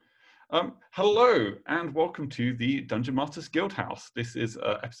Hello and welcome to the Dungeon Masters Guildhouse. This is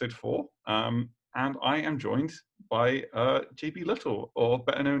episode 4, and I am joined by JB Little, or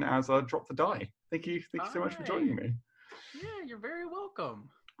better known as Drop the Die. Thank you so much for joining me. Yeah, you're very welcome.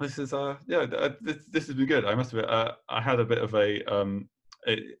 This is this has been good. I must admit, I had a bit of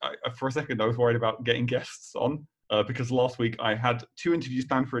for a second I was worried about getting guests on because last week I had 2 interviews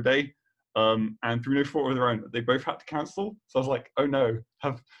planned for a day. And through no fault of their own, they both had to cancel. So I was like, "Oh no,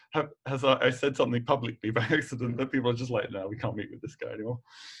 has I said something publicly by accident that people are just like, no, we can't meet with this guy anymore."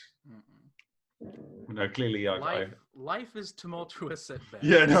 No, clearly, life is tumultuous at best.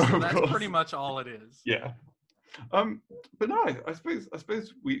 Yeah, no, so of that's course. pretty much all it is. Yeah. But no, I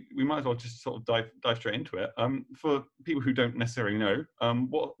suppose we might as well just sort of dive straight into it. For people who don't necessarily know,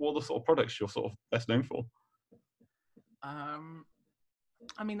 what are the sort of products you're sort of best known for?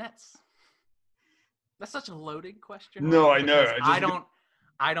 I mean that's such a loaded question. No, right? I know.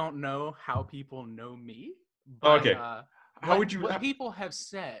 I don't know how people know me. But, But okay. How would you? What people have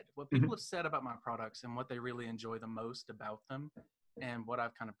said Mm-hmm. have said about my products and what they really enjoy the most about them, and what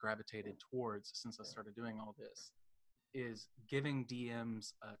I've kind of gravitated towards since I started doing all this, is giving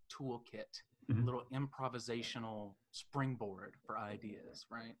DMs a toolkit, Mm-hmm. a little improvisational springboard for ideas,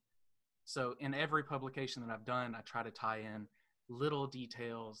 right? So in every publication that I've done, I try to tie in little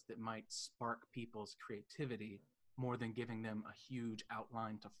details that might spark people's creativity more than giving them a huge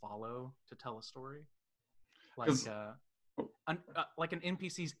outline to follow to tell a story. Like an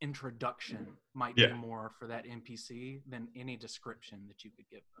NPC's introduction might do more for that NPC than any description that you could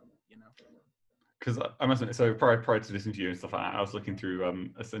give them, you know? Because I must admit, so prior to listening to you and stuff like that, I was looking through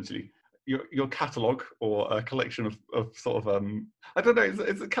essentially your catalogue or a collection of sort of I don't know, is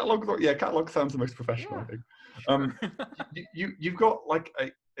it catalogue? Yeah, catalogue sounds the most professional, I think. Sure. You've got like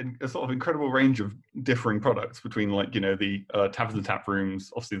a sort of incredible range of differing products between, like, you know, the taverns and tap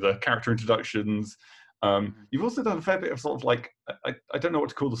rooms, obviously the character introductions. You've also done a fair bit of sort of like I don't know what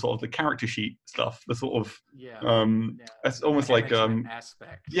to call the sort of the character sheet stuff, the sort of it's almost like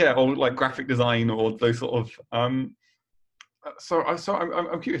aspect. or like graphic design or those sort of So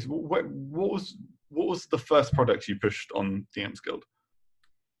I'm curious. What was the first product you pushed on DM's Guild?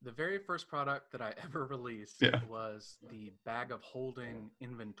 The very first product that I ever released was the bag of holding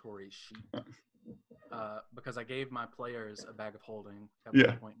inventory sheet. Because I gave my players a bag of holding at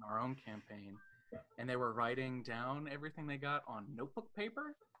one point in our own campaign, and they were writing down everything they got on notebook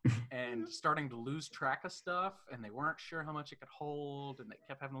paper and starting to lose track of stuff, and they weren't sure how much it could hold, and they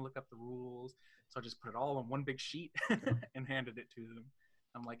kept having to look up the rules. So I just put it all on one big sheet and handed it to them.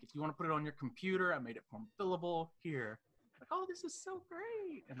 I'm like, if you want to put it on your computer, I made it form fillable here. Like, oh, this is so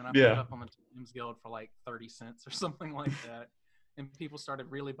great. And then I put it up on the DM's Guild for like 30 cents or something like that. And people started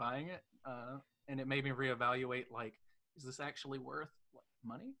really buying it. And it made me reevaluate, like, is this actually worth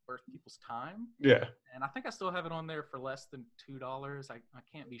money, worth people's time? Yeah. And I think I still have it on there for less than $2. I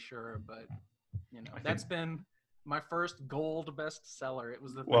can't be sure, but, you know, that's been my first gold bestseller. It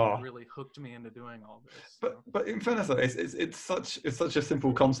was the thing that really hooked me into doing all this. So. But in fairness, it's such a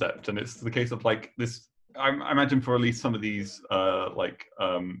simple concept, and it's the case of like this. I imagine for at least some of these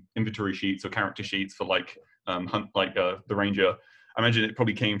inventory sheets or character sheets for like the Ranger, I imagine it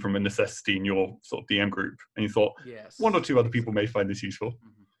probably came from a necessity in your sort of DM group, and you thought, one or two other people may find this useful.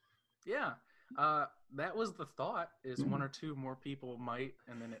 Mm-hmm. Yeah, that was the thought, is one or two more people might,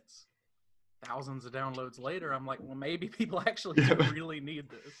 and then it's thousands of downloads later. I'm like, well, maybe people actually do really need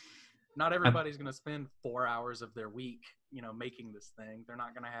this. Not everybody's going to spend 4 hours of their week, you know, making this thing. They're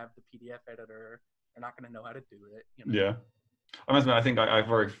not going to have the PDF editor. They're not going to know how to do it. You know? Yeah. I must admit, I think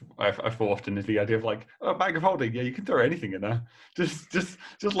I fall often into the idea of like a bag of holding. Yeah, you can throw anything in there. Just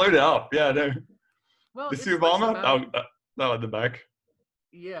load it up. Yeah, no. Well, the suit of armor, that in the bag.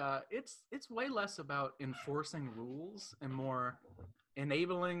 Yeah, it's way less about enforcing rules and more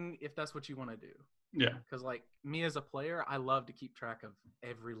enabling, if that's what you want to do. Yeah. Because like me as a player, I love to keep track of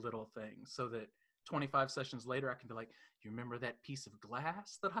every little thing so that 25 sessions later, I can be like, you remember that piece of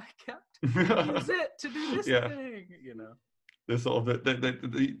glass that I kept? Use it to do this thing, you know. The sort of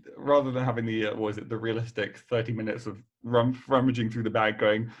the rather than having the the realistic 30 minutes of rummaging through the bag,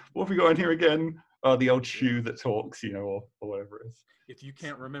 going, what have we got in here again? The old shoe that talks, you know, or whatever it is. If you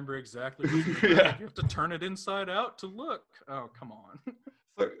can't remember exactly what's in the bag, you have to turn it inside out to look. Oh, come on.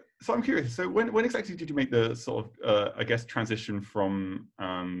 So I'm curious. So when exactly did you make the sort of I guess transition from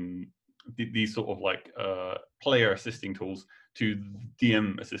these sort of like player assisting tools to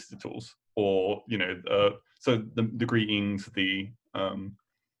DM assisted tools, or you know, so the greetings, the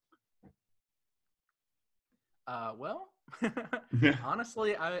well,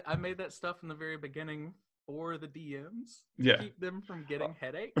 honestly, I made that stuff in the very beginning for the DMs to keep them from getting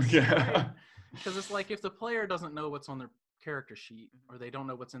headaches. Yeah. Right? Because it's like if the player doesn't know what's on their character sheet or they don't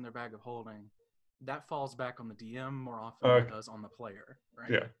know what's in their bag of holding, that falls back on the DM more often than it does on the player, right?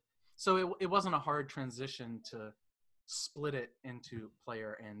 Yeah. So it wasn't a hard transition to split it into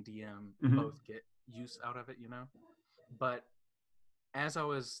player and DM both get use out of it, you know? But as I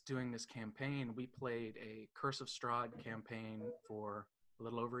was doing this campaign, we played a Curse of Strahd campaign for a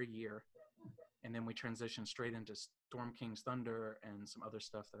little over a year. And then we transitioned straight into Storm King's Thunder and some other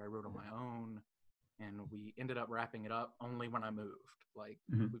stuff that I wrote on my own. And we ended up wrapping it up only when I moved. Like,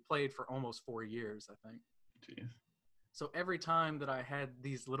 we played for almost 4 years, I think. Jeez. So every time that I had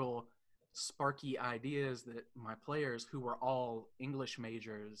these little sparky ideas that my players, who were all English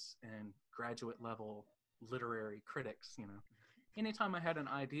majors and graduate level literary critics, you know, anytime I had an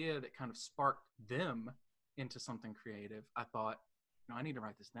idea that kind of sparked them into something creative, I thought, no, I need to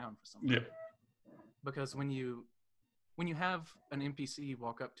write this down for something. Yeah. Because when you have an NPC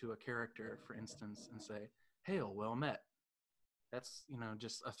walk up to a character, for instance, and say, "Hail, well met," that's, you know,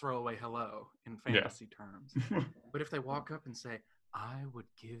 just a throwaway hello in fantasy terms. But if they walk up and say, "I would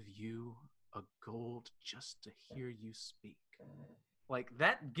give you a gold just to hear you speak," like,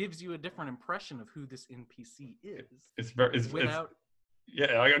 that gives you a different impression of who this NPC is. It's very without.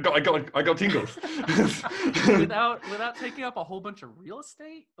 Yeah, I got tingles. without taking up a whole bunch of real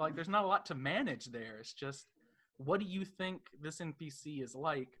estate. Like, there's not a lot to manage there. It's just, what do you think this NPC is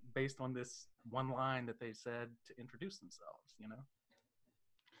like based on this one line that they said to introduce themselves, you know?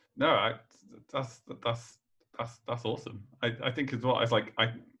 No, that's awesome. I think as well, it's like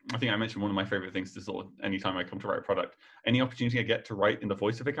I think I mentioned one of my favorite things to sort of, anytime I come to write a product, any opportunity I get to write in the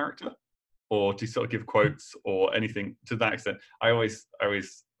voice of a character, or to sort of give quotes or anything to that extent, I always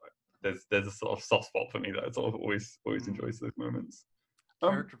there's a sort of soft spot for me that I sort of always enjoys those moments.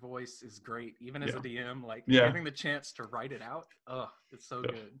 Character voice is great, even as a DM. Like, getting the chance to write it out, it's so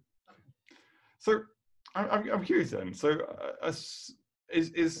good. So I'm curious then. So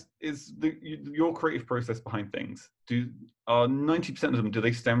is your creative process behind things? 90% of them, do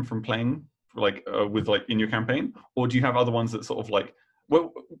they stem from playing like with like in your campaign, or do you have other ones that sort of like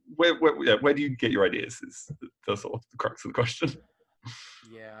where do you get your ideas? Is the sort of the crux of the question.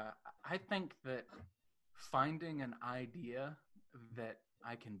 Yeah, I think that finding an idea that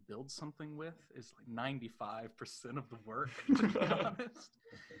I can build something with is like 95% of the work, to be honest.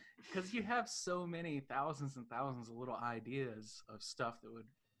 Because you have so many thousands and thousands of little ideas of stuff that would,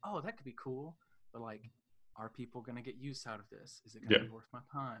 that could be cool. But like, are people going to get use out of this? Is it going to be worth my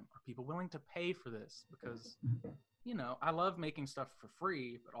time? Are people willing to pay for this? Because, you know, I love making stuff for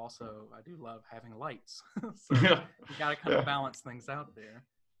free, but also I do love having lights. So you got to kind of balance things out there.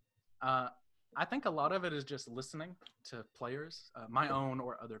 I think a lot of it is just listening to players, my own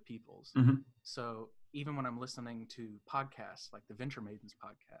or other people's. So even when I'm listening to podcasts like the Venture Maidens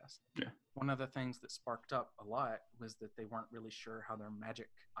podcast, one of the things that sparked up a lot was that they weren't really sure how their magic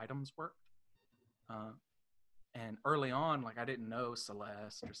items worked. And early on, like, I didn't know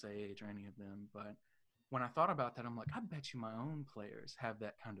Celeste or Sage or any of them, but when I thought about that, I'm like, I bet you my own players have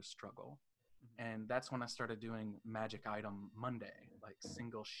that kind of struggle. And that's when I started doing Magic Item Monday, like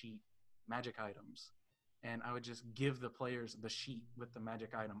single sheet magic items. And I would just give the players the sheet with the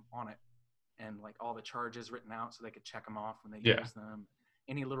magic item on it, and like all the charges written out so they could check them off when they use them,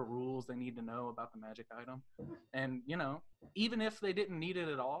 any little rules they need to know about the magic item. And, you know, even if they didn't need it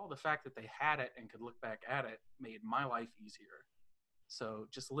at all, the fact that they had it and could look back at it made my life easier. So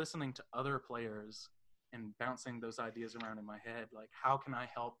just listening to other players and bouncing those ideas around in my head, like, how can I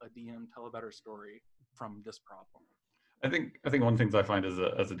help a DM tell a better story from this problem? I think one of the things I find as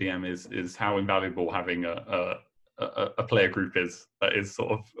a DM is how invaluable having a player group is that is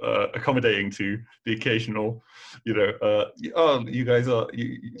sort of accommodating to the occasional, you know, you guys are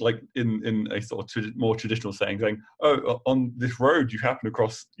like in a sort of more traditional setting, saying, on this road you happen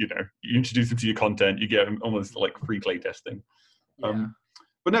across, you know, you introduce them to your content, you get almost like free play testing.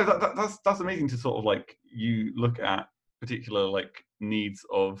 But no, that's amazing to sort of like, you look at particular like needs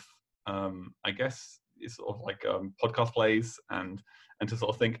of I guess it's sort of like podcast plays and to sort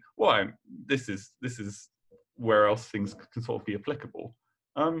of think, well, this is where else things can sort of be applicable.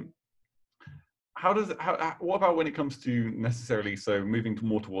 What about when it comes to necessarily, so moving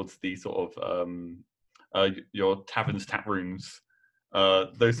more towards the sort of your taverns, tap rooms,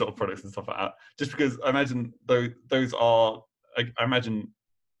 those sort of products and stuff like that? Just because I imagine those are, I imagine,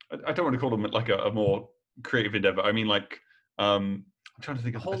 I don't want to call them like a more creative endeavor. I mean, like, I'm trying to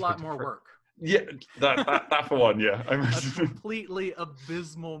think of a whole lot more work. Yeah, that for one, yeah. I imagine. A completely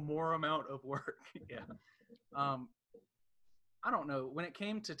abysmal more amount of work. I don't know. When it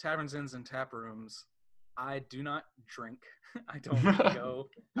came to taverns, inns, and tap rooms, I do not drink. I don't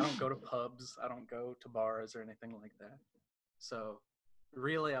go to pubs. I don't go to bars or anything like that. So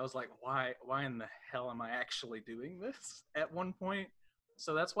really, I was like, why in the hell am I actually doing this at one point?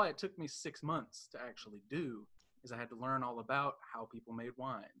 So that's why it took me 6 months to actually do, is I had to learn all about how people made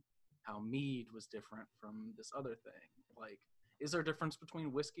wine, how mead was different from this other thing. Like, is there a difference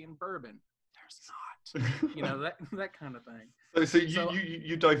between whiskey and bourbon? There's not. You know, that kind of thing. So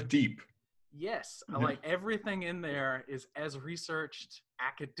you dive deep. Yes, like everything in there is as researched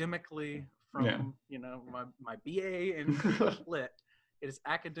academically from you know my BA in English Lit. It is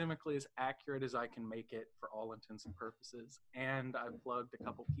academically as accurate as I can make it for all intents and purposes. And I plugged a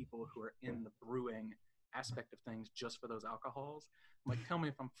couple people who are in the brewing aspect of things just for those alcohols. I'm like, tell me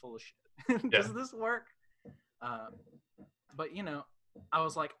if I'm full of shit. Does this work? But you know, I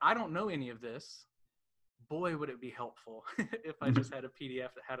was like, I don't know any of this. Boy, would it be helpful if I just had a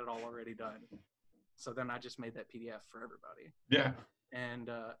PDF that had it all already done. So then I just made that PDF for everybody. Yeah. And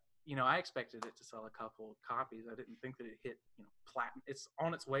you know, I expected it to sell a couple copies. I didn't think that it hit, you know, platinum. It's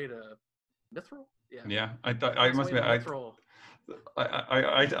on its way to Mithril. Yeah. I must admit,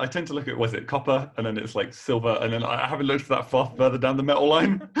 I tend to look at, was it copper, and then it's like silver, and then I haven't looked that far further down the metal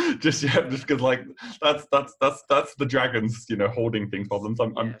line just yet, just because like that's the dragons, you know, holding things problems.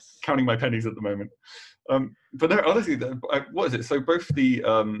 I'm counting my pennies at the moment. But no, honestly, what is it? So both the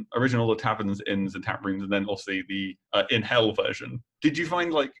original The Taverns, Inns and Tap Rooms, and then also the In Hell version. Did you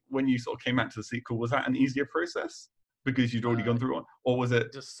find, like, when you sort of came out to the sequel, was that an easier process because you'd already gone through one, or was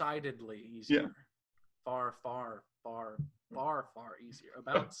it decidedly easier? Yeah. Far easier.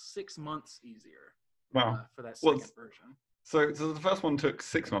 About 6 months easier. Wow. For that second version. So the first one took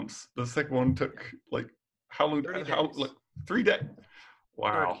 6 months. The second one took like how long? 30 days. Like 3 days.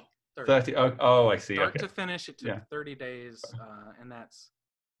 Wow. 30. Oh, I see. Start to finish, it took 30 days, and that's,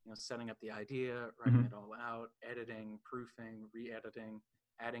 you know, setting up the idea, writing it all out, editing, proofing, re-editing,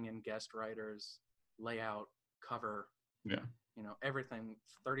 adding in guest writers, layout, cover. Yeah. You know, everything.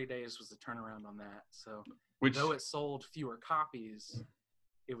 30 days was the turnaround on that. So though it sold fewer copies,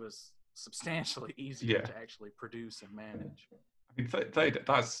 it was substantially easier to actually produce and manage. I mean,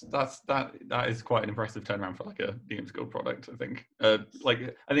 that is quite an impressive turnaround for like a DM's Guild product, I think.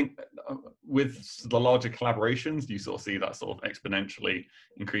 Like, I think with the larger collaborations, you sort of see that sort of exponentially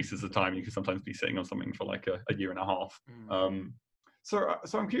increases the time. You can sometimes be sitting on something for like a year and a half. So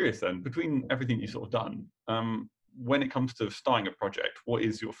I'm curious then, between everything you've sort of done, when it comes to starting a project, what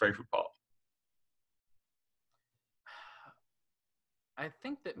is your favorite part? I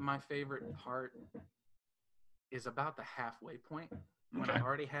think that my favorite part is about the halfway point, when I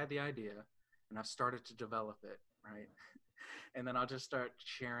already had the idea and I've started to develop it, right? And then I'll just start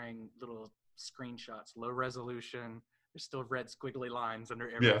sharing little screenshots, low resolution. There's still red squiggly lines under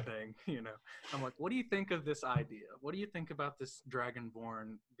everything, you know. I'm like, what do you think of this idea? What do you think about this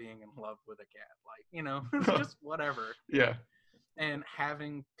dragonborn being in love with a cat? Like, you know, just whatever. Yeah. And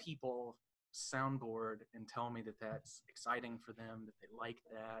having people soundboard and tell me that that's exciting for them, that they like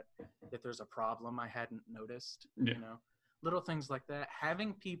that there's a problem I hadn't noticed, you know, little things like that.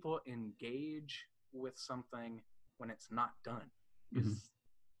 Having people engage with something when it's not done is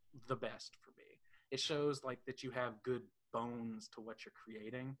the best for me. It shows like that you have good bones to what you're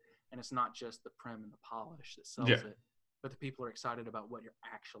creating, and it's not just the prim and the polish that sells it, but the people are excited about what you're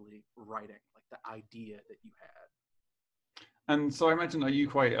actually writing, like the idea that you had. And so I imagine, are you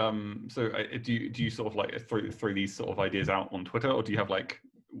quite, do you sort of like throw these sort of ideas out on Twitter, or do you have like,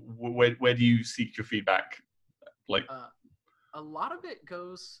 where do you seek your feedback? Like, a lot of it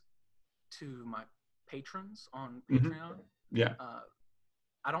goes to my patrons on Patreon. Yeah.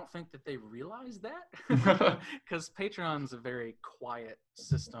 I don't think that they realize that, because Patreon's a very quiet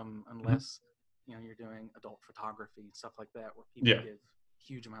system unless, you know, you're doing adult photography and stuff like that, where people give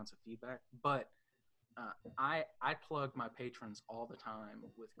huge amounts of feedback. But I plug my patrons all the time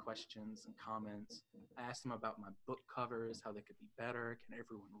with questions and comments. I ask them about my book covers, how they could be better, can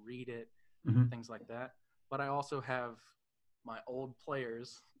everyone read it, things like that. But I also have my old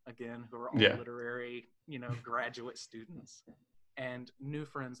players, again, who are all literary, you know, graduate students, and new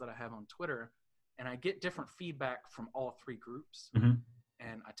friends that I have on Twitter. And I get different feedback from all three groups. And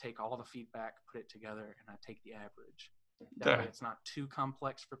I take all the feedback, put it together, and I take the average. That way it's not too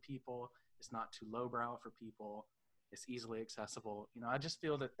complex for people. It's not too lowbrow for people. It's easily accessible. You know, I just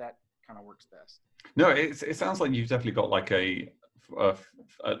feel that kind of works best. No, it sounds like you've definitely got like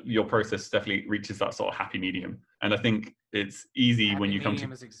your process definitely reaches that sort of happy medium. And I think it's easy happy when you come to...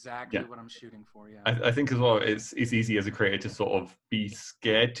 medium is exactly what I'm shooting for, I think as well, it's easy as a creator to sort of be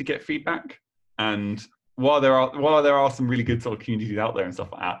scared to get feedback. And while there are some really good sort of communities out there and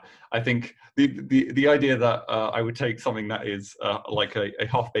stuff like that, I think the idea that I would take something that is like a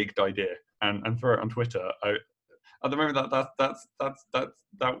half-baked idea and throw it on Twitter, at the moment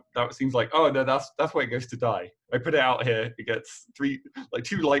that seems like, oh no, that's where it goes to die. I put it out here, it gets 2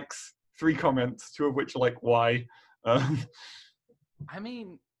 likes, 3 comments, 2 of which are like, why? I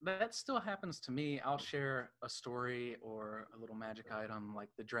mean, that still happens to me. I'll share a story or a little magic item like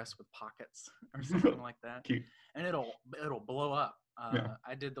the dress with pockets or something like that. Cute. And it'll blow up. Yeah.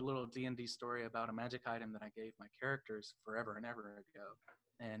 I did the little D&D story about a magic item that I gave my characters forever and ever ago.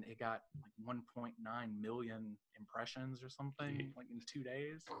 And it got like 1.9 million impressions or something, like in 2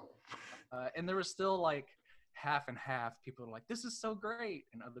 days. And there was still like half and half. People were like, this is so great.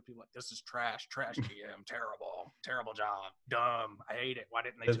 And other people like, this is trash GM, terrible job, dumb, I hate it. Why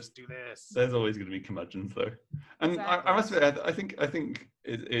didn't they just do this? There's always going to be curmudgeons though. And exactly. I must admit, I think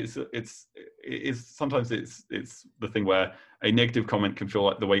it's sometimes it's the thing where a negative comment can feel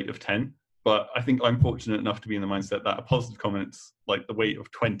like the weight of 10. But I think I'm fortunate enough to be in the mindset that a positive comment's like the weight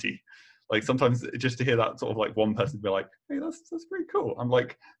of 20. Like sometimes just to hear that sort of like one person be like, hey, that's pretty cool. I'm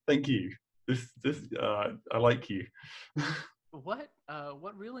like, thank you. I like you. What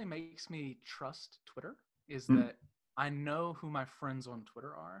really makes me trust Twitter is that I know who my friends on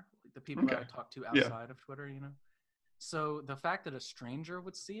Twitter are, like the people that I talk to outside of Twitter, you know? So the fact that a stranger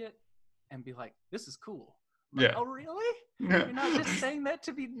would see it and be like, this is cool. Like, oh, really? Yeah. You're not just saying that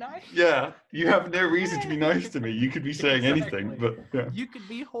to be nice? Yeah, you have no reason to be nice to me. You could be saying anything, but yeah. You could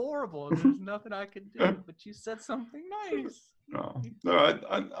be horrible and there's nothing I could do, but you said something nice. No,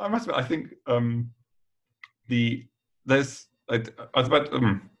 I must admit, I think I'm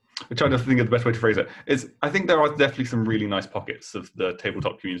trying to think of the best way to phrase it. I think there are definitely some really nice pockets of the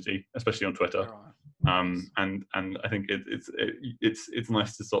tabletop community, especially on Twitter. And I think it's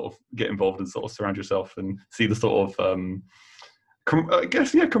nice to sort of get involved and sort of surround yourself and see the sort of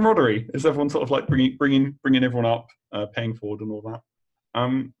camaraderie as everyone sort of like bringing everyone up, paying forward and all that.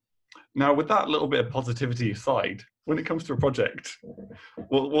 Now, with that little bit of positivity aside, when it comes to a project,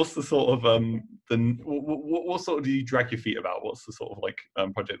 what's the sort of what sort of do you drag your feet about? What's the sort of like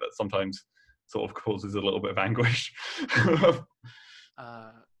project that sometimes sort of causes a little bit of anguish?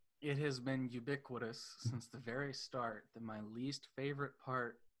 It has been ubiquitous since the very start that my least favorite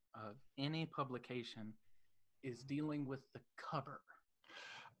part of any publication is dealing with the cover.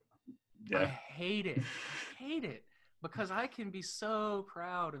 Yeah. I hate it. Because I can be so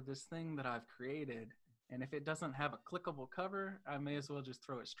proud of this thing that I've created, and if it doesn't have a clickable cover, I may as well just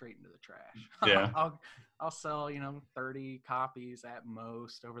throw it straight into the trash. Yeah. I'll sell 30 copies at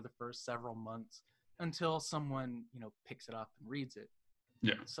most over the first several months until someone picks it up and reads it.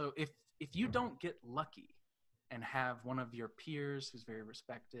 Yeah. So if you don't get lucky and have one of your peers who's very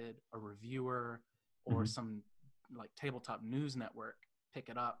respected, a reviewer, or some like tabletop news network pick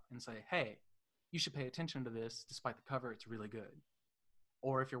it up and say, hey, you should pay attention to this. Despite the cover, it's really good.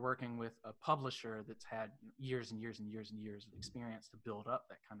 Or if you're working with a publisher that's had years and years and years and years of experience to build up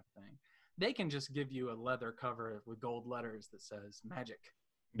that kind of thing, they can just give you a leather cover with gold letters that says magic.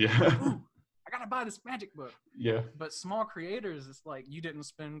 Yeah. Ooh, I gotta buy this magic book. Yeah. But small creators, it's like, you didn't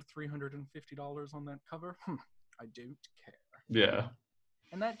spend $350 on that cover? I don't care. Yeah.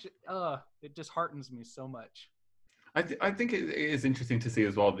 And that it just heartens me so much. I think it is interesting to see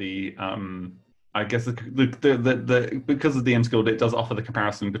as well the I guess the because of the DMs Guild, it does offer the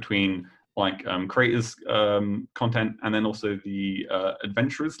comparison between like creators content and then also the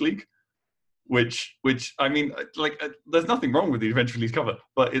Adventurers League, which I mean, like there's nothing wrong with the Adventurers League cover,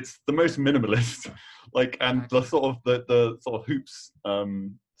 but it's the most minimalist, like, and the sort of the sort of hoops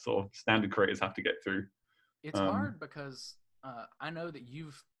sort of standard creators have to get through. It's hard because I know that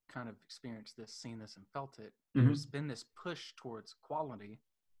you've kind of experienced this, seen this, and felt it. There's been this push towards quality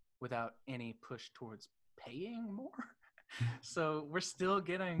without any push towards paying more. So we're still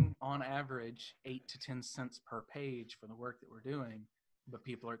getting, on average, 8 to 10 cents per page for the work that we're doing, but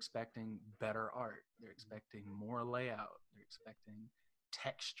people are expecting better art. They're expecting more layout. They're expecting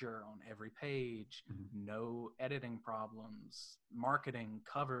texture on every page, no editing problems, marketing,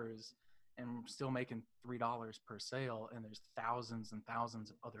 covers, and we're still making $3 per sale, and there's thousands and thousands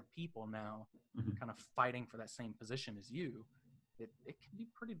of other people now kind of fighting for that same position as you. It can be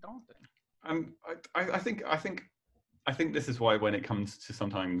pretty daunting. I think this is why when it comes to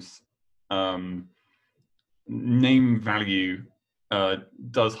sometimes name value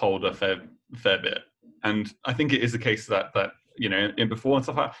does hold a fair bit, and I think it is the case that in before and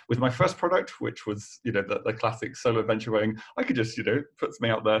stuff like that, with my first product, which was the classic solo adventure weighing, I could just put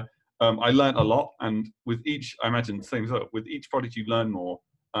something out there. I learned a lot, and with each, I imagine the same as well, with each product you learn more.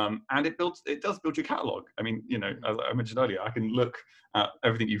 and it does build your catalog. I mean, as I mentioned earlier, I can look at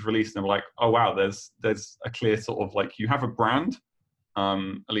everything you've released and I'm like, oh wow, there's a clear sort of like, you have a brand,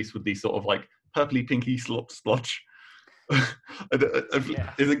 at least with these sort of like purpley pinky splotch. Yeah.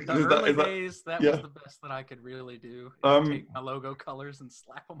 The early days, that was the best that I could really do. Take my logo colors and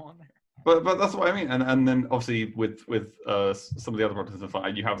slap them on there. But that's what I mean, and then obviously with some of the other products and stuff,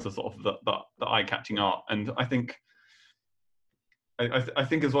 you have the sort of the eye-catching art, and I think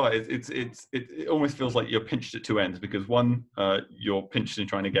as well, it almost feels like you're pinched at two ends, because one, you're pinched in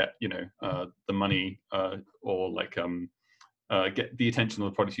trying to get the money or like get the attention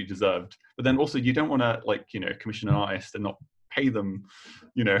of the products you deserved, but then also you don't want to like commission an artist and not pay them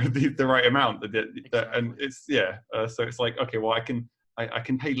the right amount. Exactly. And it's so it's like, okay, well I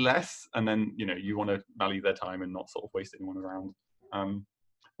can pay less, and then you want to value their time and not sort of waste anyone around.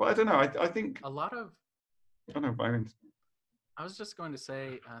 But I don't know. I think a lot of. I don't know. I was just going to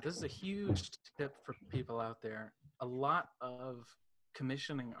say, this is a huge tip for people out there. A lot of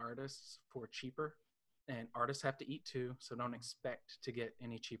commissioning artists for cheaper, and artists have to eat too, so don't expect to get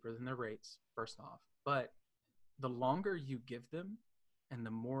any cheaper than their rates, first off. But the longer you give them and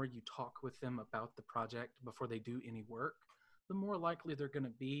the more you talk with them about the project before they do any work, the more likely they're going to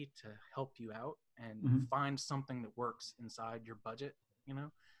be to help you out and find something that works inside your budget.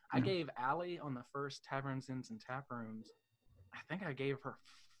 I gave Allie on the first Taverns, Inns, and Tap Rooms, I think I gave her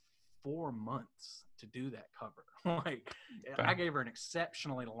 4 months to do that cover. I gave her an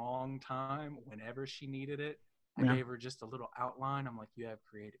exceptionally long time whenever she needed it. I gave her just a little outline. I'm like, you have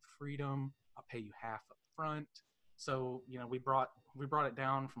creative freedom. I'll pay you half up front. So, we brought it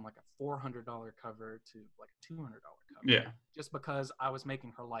down from like a $400 cover to like a $200 cover. Yeah. Just because I was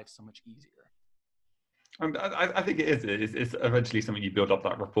making her life so much easier. I think it is. It's eventually something you build up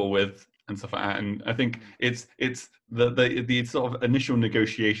that rapport with and stuff like that. And I think it's the sort of initial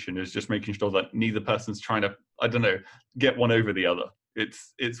negotiation is just making sure that neither person's trying to, I don't know, get one over the other.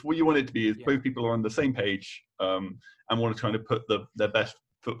 It's what you want it to be is both people are on the same page and want to try to put their best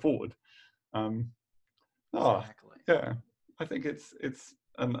foot forward. Exactly. Yeah, I think it's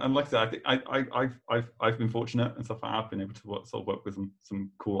and like I said, I think I've been fortunate and stuff. I've been able to work with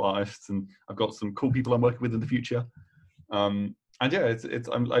some cool artists, and I've got some cool people I'm working with in the future. And yeah,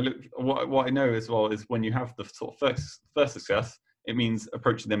 what I know as well is when you have the sort of first success, it means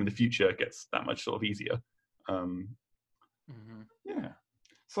approaching them in the future gets that much sort of easier. Yeah.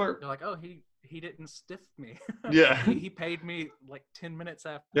 So you're like, oh, he didn't stiff me. Yeah. he paid me like 10 minutes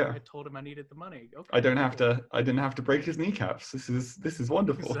after I told him I needed the money. Okay. I didn't have to break his kneecaps. This is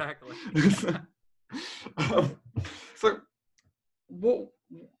wonderful. Exactly. So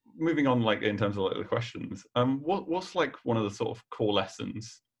moving on, like in terms of like the questions, what's like one of the sort of core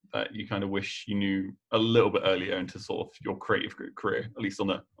lessons that you kind of wish you knew a little bit earlier into sort of your creative career, at least on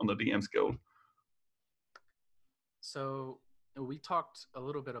the DMs Guild? So we talked a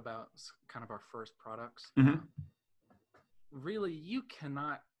little bit about kind of our first products. Really, you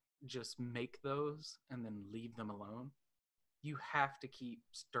cannot just make those and then leave them alone. You have to keep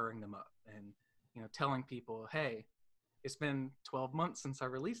stirring them up and telling people, hey, it's been 12 months since I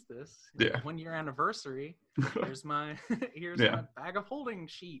released this. 1 year anniversary. Here's my my bag of holding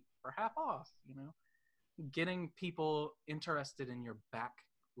sheet for half off. Getting people interested in your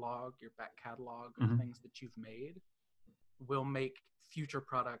backlog, your back catalog of things that you've made will make future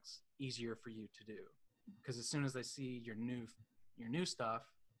products easier for you to do, because as soon as they see your new stuff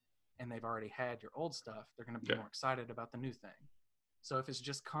and they've already had your old stuff, they're going to be more excited about the new thing. So if it's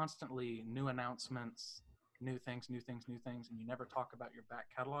just constantly new announcements, new things, and you never talk about your back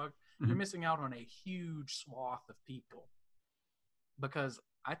catalog, you're missing out on a huge swath of people. Because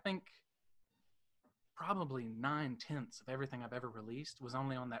I think probably 9/10 of everything I've ever released was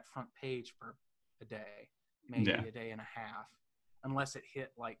only on that front page for a day, maybe a day and a half, unless it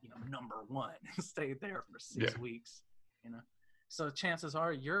hit like number 1 and stayed there for 6 weeks. So chances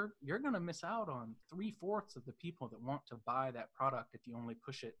are you're going to miss out on 3/4 of the people that want to buy that product if you only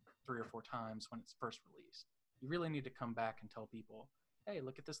push it 3 or 4 times when it's first released. You really need to come back and tell people, hey,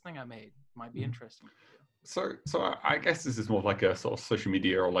 look at this thing I made. It might be interesting to you. So I guess this is more like a sort of social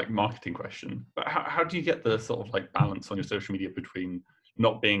media or like marketing question. But how do you get the sort of like balance on your social media between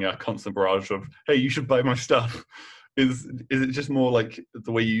not being a constant barrage of, hey, you should buy my stuff? Is it just more like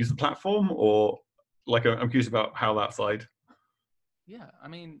the way you use the platform, or like I'm curious about how that side? Yeah, I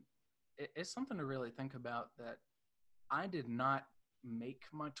mean, it's something to really think about, that I did not make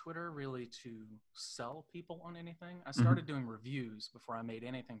my Twitter really to sell people on anything. I started doing reviews before I made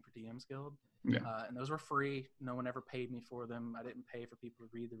anything for DMs Guild. And those were free. No one ever paid me for them. I didn't pay for people to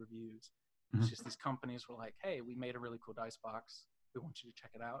read the reviews. It's just these companies were like, hey, we made a really cool dice box. We want you to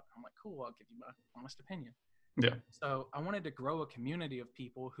check it out. I'm like, cool, I'll give you my honest opinion. Yeah. So I wanted to grow a community of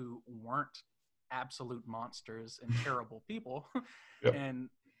people who weren't absolute monsters and terrible people. Yeah. And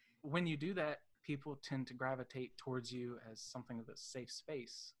when you do that, people tend to gravitate towards you as something of a safe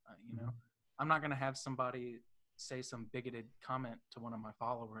space. You know, I'm not going to have somebody say some bigoted comment to one of my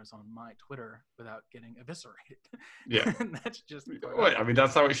followers on my Twitter without getting eviscerated. Yeah. And that's just, well, I mean,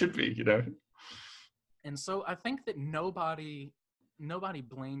 that's how it should be, you know? And so I think that nobody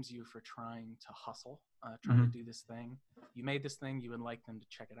blames you for trying to hustle, trying to do this thing. You made this thing, you would like them to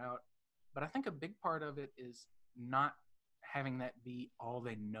check it out. But I think a big part of it is not having that be all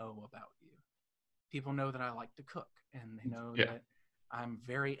they know about you. People know that I like to cook, and they know that I'm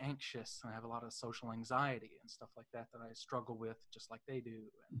very anxious and I have a lot of social anxiety and stuff like that I struggle with just like they do.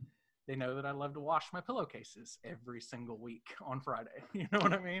 And they know that I love to wash my pillowcases every single week on Friday. You know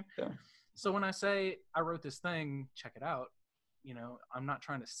what I mean? Yeah. So when I say I wrote this thing, check it out, you know, I'm not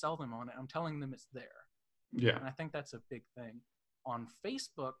trying to sell them on it. I'm telling them it's there. Yeah. And I think that's a big thing. On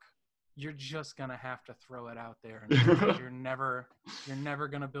Facebook, you're just gonna have to throw it out there. And you're never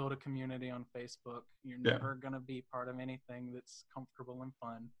gonna build a community on Facebook. You're never gonna be part of anything that's comfortable and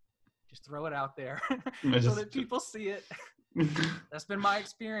fun. Just throw it out there so that people see it. That's been my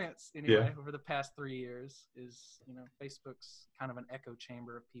experience anyway over the past 3 years. Is, you know, Facebook's kind of an echo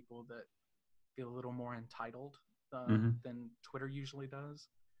chamber of people that feel a little more entitled than Twitter usually does.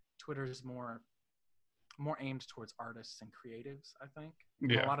 Twitter is more aimed towards artists and creatives, I think.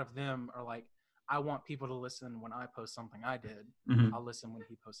 Yeah. A lot of them are like, I want people to listen when I post something I did. I'll listen when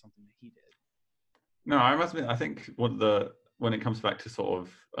he posts something that he did. No, I must admit, I think when it comes back to sort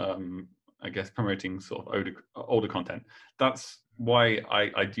of, I guess, promoting sort of older content, that's why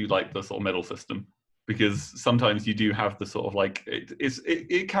I do like the sort of medal system. Because sometimes you do have the sort of like,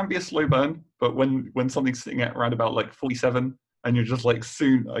 it can be a slow burn, but when something's sitting at around about like 47, and you're just like,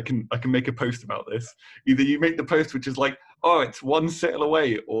 soon I can make a post about this. Either you make the post which is like, oh, it's one sale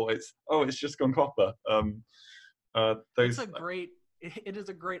away, or it's just gone copper. It is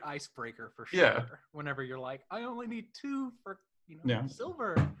a great icebreaker for sure. Yeah. Whenever you're like, I only need 2 for, you know,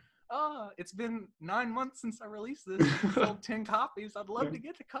 silver. It's been 9 months since I released this. I sold 10 copies. I'd love to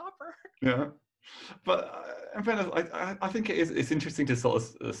get to copper. Yeah. But in fairness, I think it's interesting to sort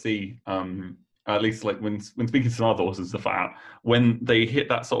of see, at least like when speaking to some other authors and stuff like that, when they hit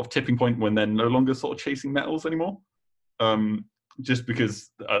that sort of tipping point when they're no longer sort of chasing medals anymore. Just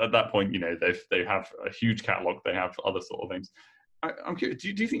because at that point, you know, they have a huge catalog, they have other sort of things. I'm curious, do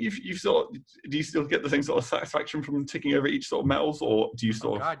you think you've sort of, do you still get the same sort of satisfaction from ticking over each sort of medals, or do you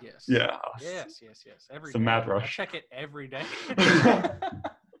sort of? God, yes. Yeah. Yes. Every it's a day. mad rush. I check it every day.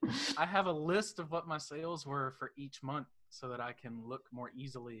 I have a list of what my sales were for each month so that I can look more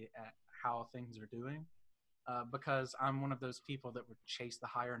easily at how things are doing. Because I'm one of those people that would chase the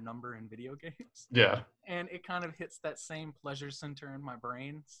higher number in video games. Yeah. And it kind of hits that same pleasure center in my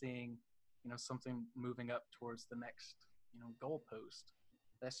brain, seeing, you know, something moving up towards the next, you know, goalpost.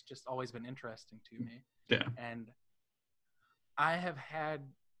 That's just always been interesting to me. Yeah. And I have had,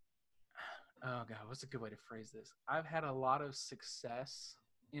 oh God, what's a good way to phrase this? I've had a lot of success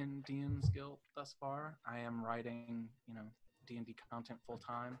in DM's Guild thus far. I am writing, you know, D&D content full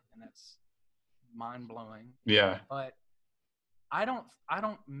time, and that's mind-blowing. Yeah. But I don't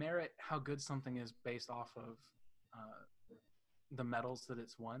merit how good something is based off of the medals that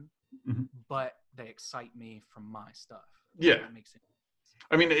it's won, but they excite me from my stuff. Yeah. That makes it.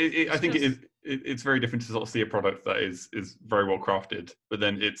 I mean, I think it's very different to sort of see a product that is very well crafted, but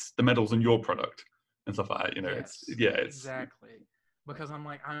then it's the medals in your product and stuff like that. You know, Yes, it's exactly. Because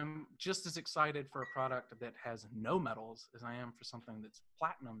I'm just as excited for a product that has no medals as I am for something that's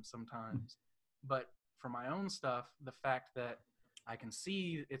platinum sometimes. But for my own stuff, the fact that I can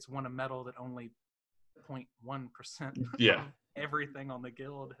see it's won a medal that only 0.1% of everything on the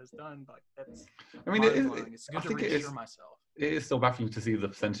guild has done, like that's. I mean, it's good to reassure myself. It is still baffling to see the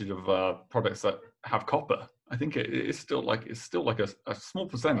percentage of products that have copper. I think it's still like a small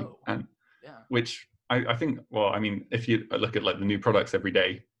percent, and which I think. Well, I mean, if you look at like the new products every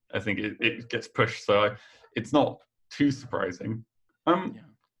day, I think it gets pushed. So it's not too surprising.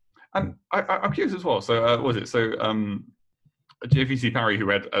 And I'm curious as well. So what was it? So JVC Parry, who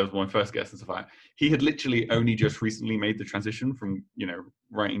read as one of my first guests and stuff like that, he had literally only just recently made the transition from, you know,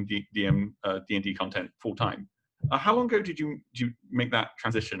 writing D&D content full time. How long ago did you make that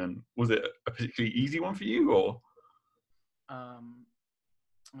transition, and was it a particularly easy one for you, or?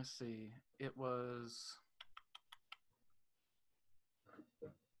 Let's see. It was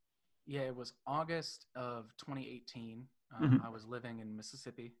August of 2018. I was living in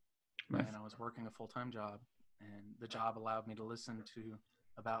Mississippi, and I was working a full-time job. and the job allowed me to listen to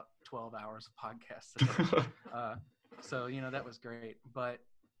about 12 hours of podcasts a day. So, that was great. But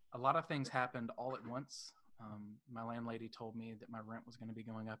a lot of things happened all at once. My landlady told me that my rent was going to be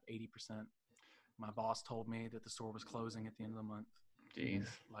going up 80%. My boss told me that the store was closing at the end of the month. Jeez.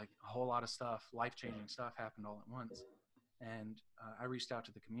 Like a whole lot of stuff, life-changing stuff happened all at once. And I reached out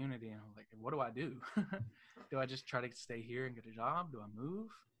to the community and I was like, what do I do? Do I just try to stay here and get a job? Do I move?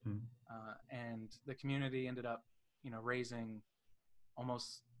 And the community ended up, raising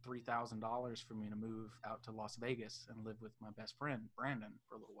almost $3,000 for me to move out to Las Vegas and live with my best friend, Brandon,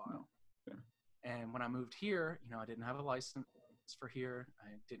 for a little while. Yeah. And when I moved here, I didn't have a license for here.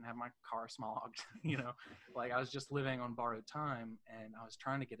 I didn't have my car smogged, like I was just living on borrowed time, and I was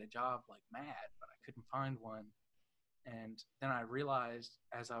trying to get a job like mad, but I couldn't find one. And then I realized,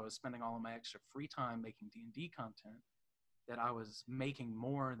 as I was spending all of my extra free time making D&D content, that I was making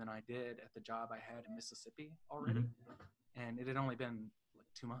more than I did at the job I had in Mississippi already. And it had only been like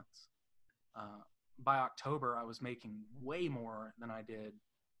 2 months. By October, I was making way more than I did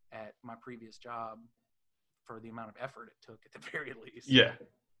at my previous job for the amount of effort it took, at the very least. Yeah.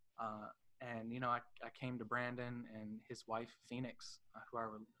 And I came to Brandon and his wife Phoenix, who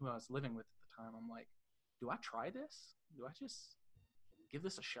I was living with at the time. I'm like, do I try this? Do I just give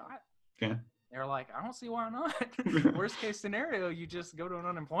this a shot? Yeah. They're like, I don't see why not. Worst case scenario, you just go to an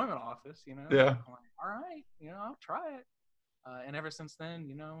unemployment office, Yeah. I'm like, all right, I'll try it. And ever since then,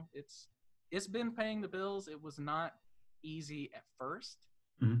 it's been paying the bills. It was not easy at first,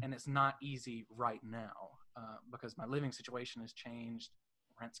 and it's not easy right now because my living situation has changed.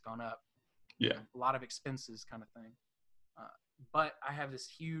 Rent's gone up. Yeah. A lot of expenses kind of thing. But I have this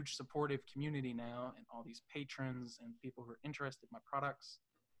huge supportive community now and all these patrons and people who are interested in my products.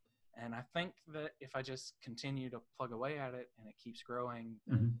 And I think that if I just continue to plug away at it and it keeps growing,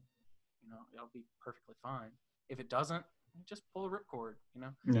 then, it'll be perfectly fine. If it doesn't, just pull a ripcord,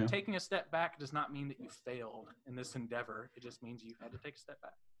 Yeah. Taking a step back does not mean that you failed in this endeavor. It just means you had to take a step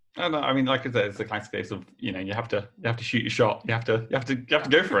back. No, I mean, like I said, it's the classic case of, you have to shoot your shot. You have to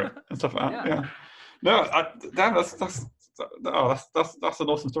go for it and stuff like that. Yeah. No, Dan, that's an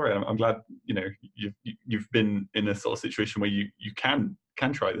awesome story. I'm glad you've been in a sort of situation where you can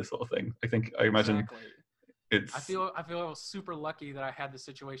try this sort of thing. I imagine exactly. I feel super lucky that I had the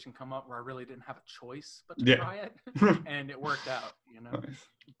situation come up where I really didn't have a choice but to try it, and it worked out. Nice.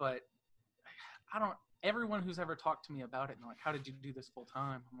 But everyone who's ever talked to me about it and like, how did you do this full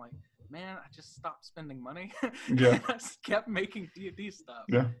time? I'm like, man, I just stopped spending money. Yeah. I just kept making D&D stuff.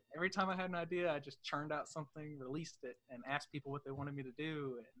 Yeah. Every time I had an idea, I just churned out something, released it, and asked people what they wanted me to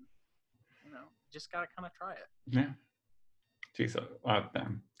do. And, just got to kind of try it. Yeah. Jeez,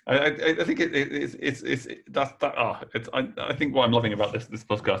 damn. I think I think what I'm loving about this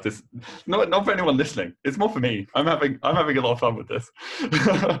podcast is not for anyone listening. It's more for me. I'm having a lot of fun with this.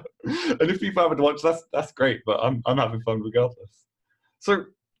 And if people haven't watched, that's great. But I'm having fun regardless. So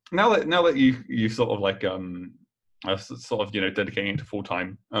now that you sort of like sort of dedicating it to full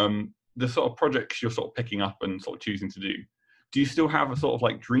time, the sort of projects you're sort of picking up and sort of choosing to do, do you still have a sort of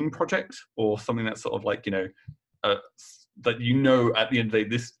like dream project or something that's sort of like that at the end of the day,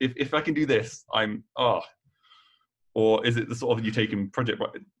 this if I can do this, or is it the sort of you taking project by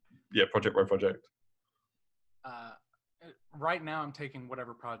project? Right now, I'm taking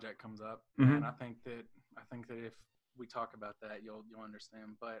whatever project comes up, and I think that if we talk about that, you'll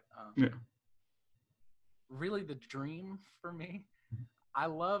understand. But really, the dream for me, I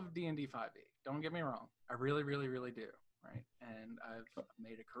love D&D 5e. Don't get me wrong, I really, really, really do. Right, and I've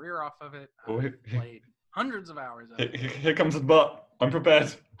made a career off of it. I've played hundreds of hours of it. Here comes the but. I'm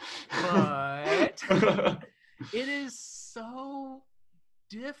prepared. But it is so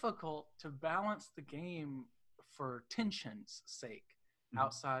difficult to balance the game for tension's sake,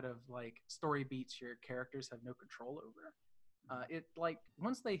 outside of like story beats your characters have no control over. It like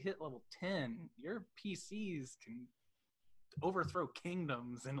once they hit level 10, your PCs can overthrow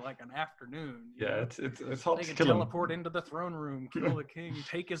kingdoms in like an afternoon. Yeah, it's hard to kill him. They can teleport into the throne room, kill the king,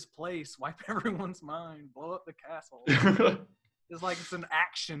 take his place, wipe everyone's mind, blow up the castle. It's an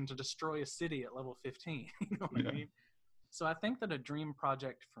action to destroy a city at level 15. You know what I mean? So I think that a dream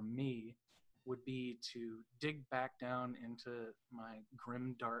project for me would be to dig back down into my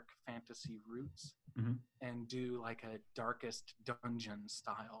grim dark fantasy roots and do like a Darkest Dungeon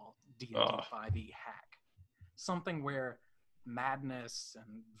style D&D 5e hack. Something where madness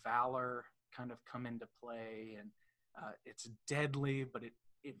and valor kind of come into play, and it's deadly, but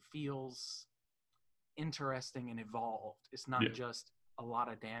it feels interesting and evolved. It's not just a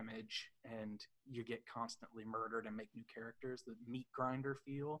lot of damage and you get constantly murdered and make new characters, the meat grinder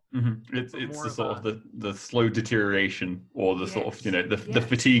feel. Mm-hmm. It's the sort of the slow deterioration, or the sort of, the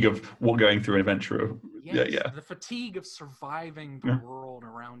fatigue of what going through an adventure. Yeah. The fatigue of surviving the world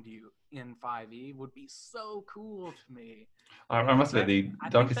around you in 5e would be so cool to me. I must admit, the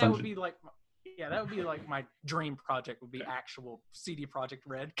Darkest Dungeon would be like, that would be like my dream project. Would be actual CD Projekt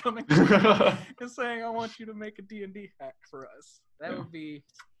Red coming and saying, "I want you to make a D&D hack for us." That would be,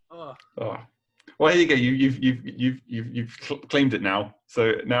 Well, here you go. You've claimed it now.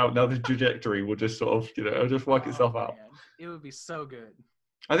 So now the trajectory will just sort of, it'll just work itself out. Man. It would be so good.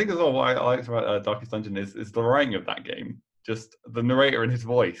 I think as well, what I liked about Darkest Dungeon is the writing of that game. Just the narrator and his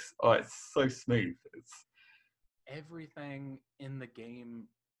voice. Oh, it's so smooth. It's everything in the game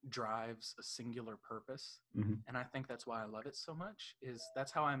drives a singular purpose, and I think that's why I love it so much. Is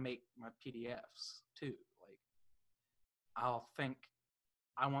that's how I make my PDFs too. Like, I'll think,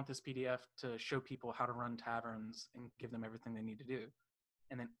 I want this PDF to show people how to run taverns and give them everything they need to do,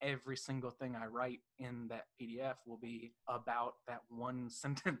 and then every single thing I write in that PDF will be about that one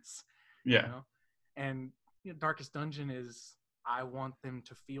sentence. And Darkest Dungeon is, I want them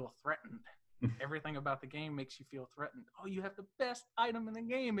to feel threatened. Everything about the game makes you feel threatened. Oh, you have the best item in the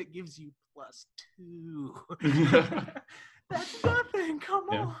game. It gives you +2. That's nothing. Come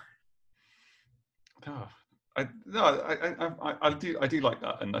on. I do like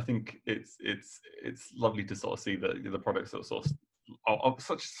that, and I think it's lovely to sort of see the products that sort of are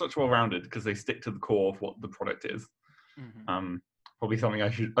such well-rounded, because they stick to the core of what the product is. Probably something I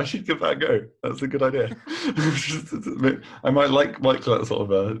should give that a go. That's a good idea. I might like that sort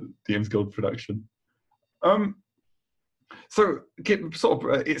of a DM's Guild production. So sort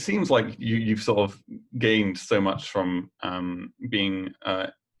of, it seems like you've sort of gained so much from being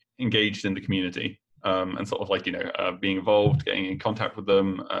engaged in the community, and sort of like being involved, getting in contact with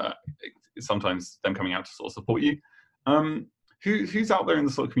them. Sometimes them coming out to sort of support you. Who's out there in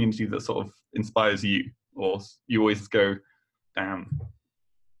the sort of community that sort of inspires you, or you always go, damn?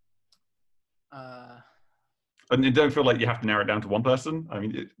 And you don't feel like you have to narrow it down to one person? I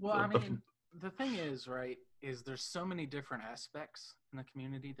mean, the thing is, right, is there's so many different aspects in the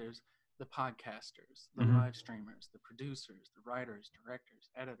community. There's the podcasters, the live streamers, the producers, the writers, directors,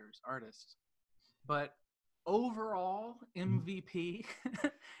 editors, artists. But overall, MVP,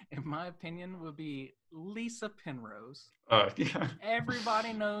 in my opinion, would be Lisa Penrose.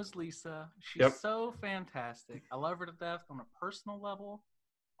 Everybody knows Lisa. She's so fantastic. I love her to death on a personal level,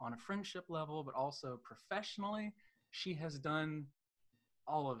 on a friendship level, but also professionally. She has done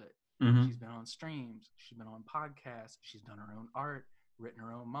all of it. She's been on streams. She's been on podcasts. She's done her own art, written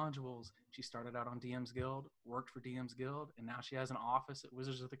her own modules. She started out on DM's Guild, worked for DM's Guild, and now she has an office at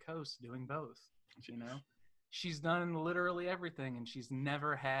Wizards of the Coast doing both. She's done literally everything, and she's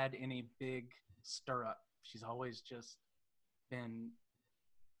never had any big stir-up. She's always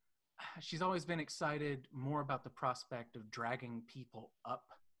been excited more about the prospect of dragging people up,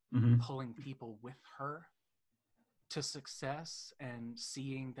 pulling people with her to success and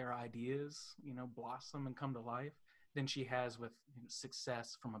seeing their ideas, blossom and come to life, than she has with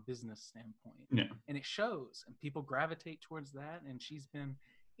success from a business standpoint. And it shows, and people gravitate towards that, and she's been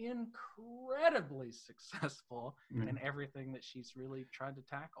incredibly successful in everything that she's really tried to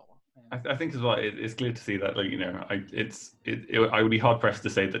tackle. I think as well, it's clear to see that, I would be hard pressed to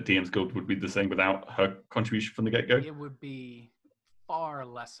say that DM's Guild would be the same without her contribution from the get-go. It would be far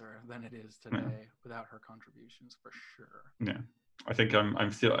lesser than it is today without her contributions, for sure. I think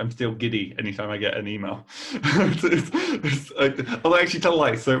I'm still giddy anytime I get an email. I'll actually tell a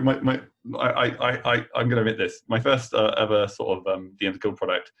lie. So I'm going to admit this. My first ever sort of DM's Guild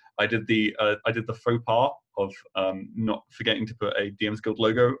product, I did the faux pas of not forgetting to put a DM's Guild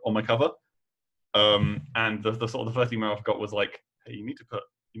logo on my cover. And the sort of the first email I've got was like, hey, you need to put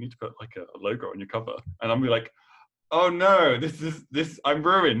like a logo on your cover. And I'm like, oh no, I'm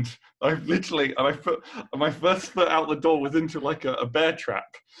ruined. I've literally, my first foot out the door was into like a bear trap.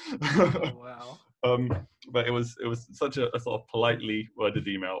 Oh, wow. But it was such a sort of politely worded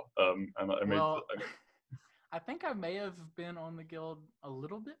email. And I think I may have been on the Guild a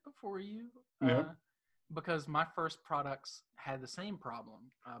little bit before you. Because my first products had the same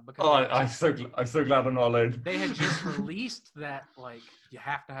problem. I'm so glad I'm not alone. They had just released that, like, you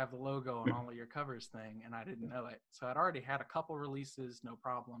have to have the logo on all of your covers thing, and I didn't know it. So I'd already had a couple releases, no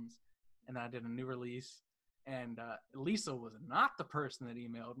problems, and then I did a new release, And Lisa was not the person that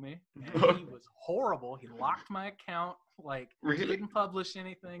emailed me. And he was horrible. He locked my account. Like, really? Didn't publish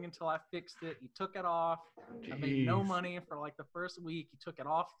anything until I fixed it. He took it off. Jeez. I made no money for like the first week. He took it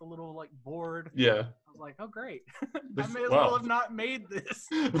off the little like board. Yeah. I was like, oh great. I may as wow. well have not made this.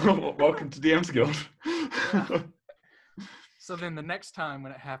 Welcome to DM's Guild. Yeah. So then the next time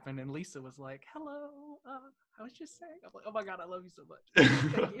when it happened, and Lisa was like, hello, I was just saying. I'm like, oh my God, I love you so much.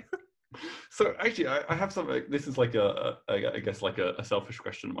 Thank you. So actually, I have something. This is like I guess like a selfish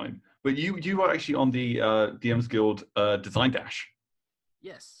question of mine. But you are actually on the DM's Guild Design Dash.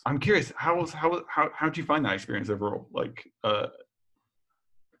 Yes. I'm curious. How do you find that experience overall? Like,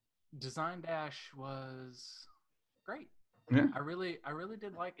 Design Dash was great. Yeah. I really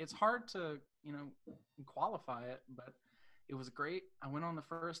did like. It's hard to qualify it, but it was great. I went on the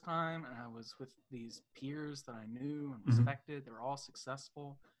first time, and I was with these peers that I knew and respected. They were all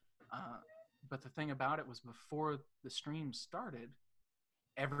successful. But the thing about it was before the stream started,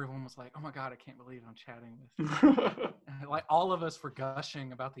 everyone was like, oh my God, I can't believe I'm chatting with and like all of us were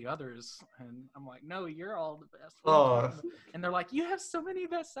gushing about the others. And I'm like, no, you're all the best. Oh. And they're like, you have so many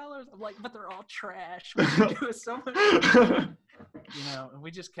bestsellers. I'm like, but they're all trash. What you do is so much and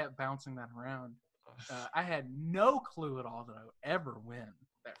we just kept bouncing that around. I had no clue at all that I would ever win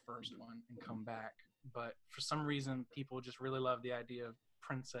that first one and come back. But for some reason, people just really love the idea of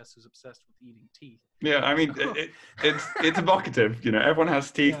princess who's obsessed with eating teeth. Yeah, I mean, it's evocative. Everyone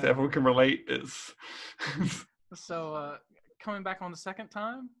has teeth. Yeah. Everyone can relate. So coming back on the second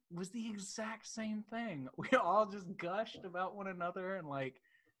time was the exact same thing. We all just gushed about one another and like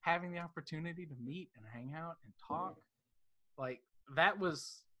having the opportunity to meet and hang out and talk. Like that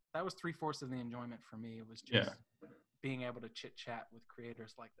was 3/4 of the enjoyment for me. It was just being able to chit chat with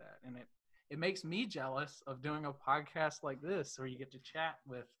creators like that, and it makes me jealous of doing a podcast like this where you get to chat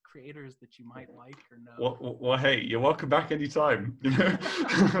with creators that you might like or know. Well, hey, you're welcome back anytime.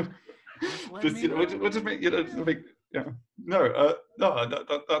 We'll just make no,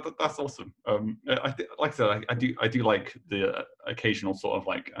 that's awesome. Like I said, I do like the occasional sort of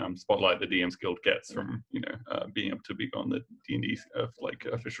like spotlight the DM's Guild gets from being able to be on the D&D like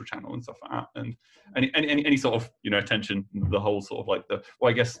official channel and stuff like that, and any sort of attention, the whole sort of like the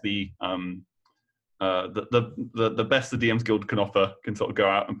best the DM's Guild can offer can sort of go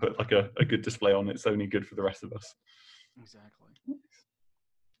out and put like a good display on. It's only good for the rest of us. Exactly.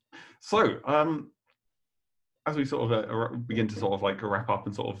 So, as we sort of begin to sort of like wrap up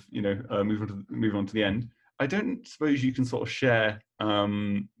and sort of move on to the end, I don't suppose you can sort of share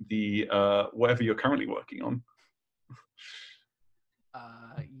the whatever you're currently working on.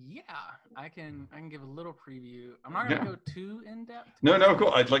 Yeah, I can give a little preview. I'm not gonna go too in depth. No, of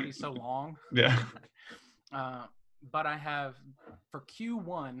course. I'd like so long. Yeah. But I have for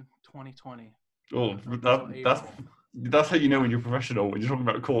Q1 2020. Oh, that's how you know when you're professional, when you're talking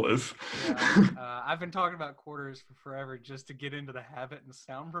about quarters. Yeah, I've been talking about quarters for forever just to get into the habit and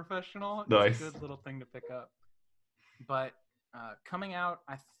sound professional. Nice. It's a good little thing to pick up. But coming out,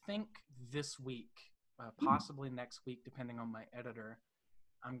 I think this week, possibly next week, depending on my editor,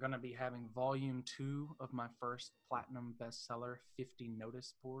 I'm going to be having volume 2 of my first platinum bestseller, 50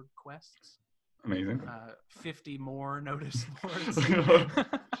 notice board quests. Amazing. 50 more notice boards.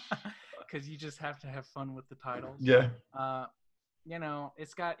 Because you just have to have fun with the titles. Yeah.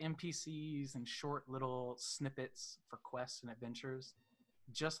 It's got NPCs and short little snippets for quests and adventures.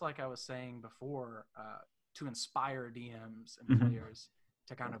 Just like I was saying before, to inspire DMs and players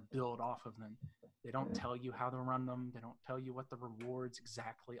to kind of build off of them. They don't tell you how to run them. They don't tell you what the rewards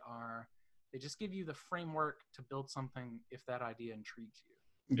exactly are. They just give you the framework to build something if that idea intrigues you.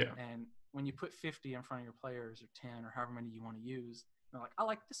 Yeah. And when you put 50 in front of your players or 10 or however many you want to use, they're like, I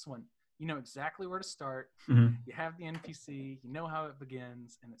like this one. You know exactly where to start. You have the NPC, you know how it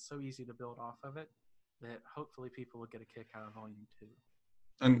begins, and it's so easy to build off of it that hopefully people will get a kick out of volume 2.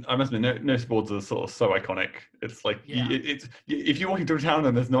 And I must admit, notice boards are sort of so iconic. It's like, if you walk into a town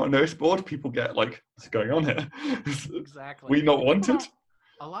and there's not a notice board, people get like, what's going on here? Exactly. We not wanted?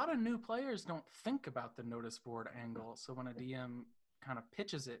 A lot of new players don't think about the notice board angle. So when a DM kind of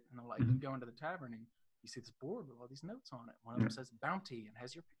pitches it and they're like, you go into the tavern and you see this board with all these notes on it. One of them says bounty and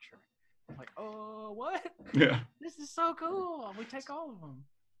has your picture. I'm like, oh, what? Yeah. This is so cool. We take all of them.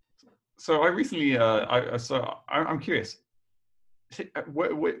 So I recently, I'm curious.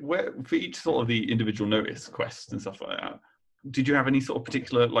 Where for each sort of the individual notice quests and stuff like that, did you have any sort of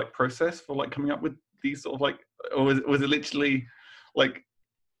particular like process for like coming up with these sort of like, or was it literally like,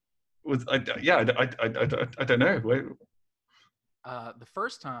 I don't know. The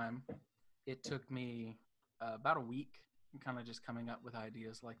first time it took me about a week kind of just coming up with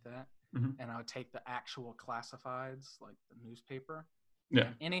ideas like that. Mm-hmm. And I would take the actual classifieds, like the newspaper, Yeah.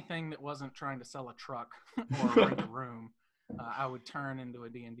 and anything that wasn't trying to sell a truck or rent a room, I would turn into a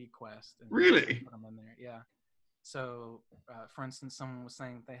D&D quest. And Really? put them in there, yeah. So, for instance, someone was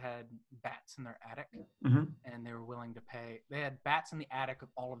saying they had bats in their attic, mm-hmm. and they were willing to pay. They had bats in the attic of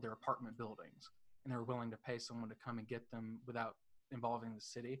all of their apartment buildings, and they were willing to pay someone to come and get them without involving the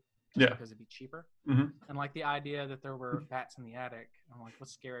city, because it'd be cheaper. Mm-hmm. And like the idea that there were bats in the attic, I'm like,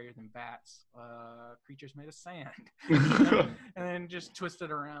 what's scarier than bats? Creatures made of sand. And then just twist it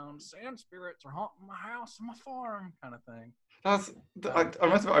around. Sand spirits are haunting my house and my farm, kind of thing. I must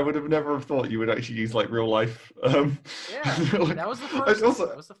admit, I would have never have thought you would actually use like real life. Yeah, like, that was the first one.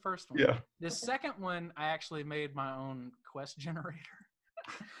 That was the first one. Yeah. The second one, I actually made my own quest generator.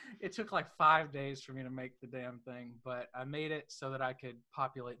 It took like 5 days for me to make the damn thing, but I made it so that I could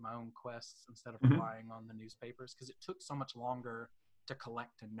populate my own quests instead of relying on the newspapers, because it took so much longer to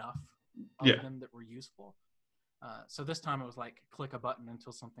collect enough of them that were useful. So this time it was like click a button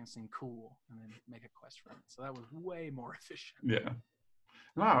until something seemed cool and then make a quest from it. So that was way more efficient. Yeah.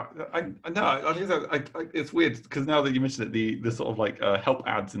 Wow. I think that it's weird because now that you mentioned it, the sort of like help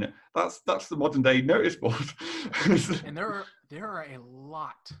ads in it, that's the modern day notice board. And there are a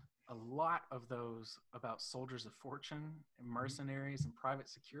lot of those about soldiers of fortune and mercenaries and private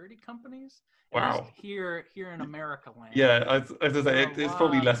security companies. Wow. Here in America land. Yeah, as I say, it's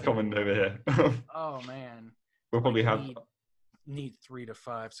probably less common over here. Oh man. We'll probably have need 3 to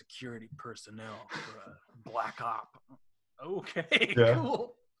 5 security personnel for a black op. Okay,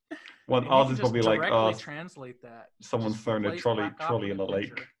 cool. Well, ours is probably like translate that. Someone's thrown a trolley in a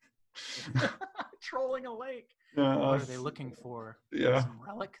lake. Trolling a lake. What are they looking for? Yeah. Some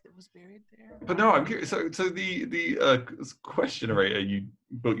relic that was buried there. But no, I'm curious. So the quest generator you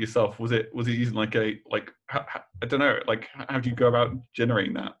built yourself, was it using like I don't know, like how do you go about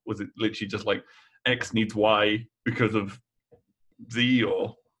generating that? Was it literally just like X needs Y because of Z,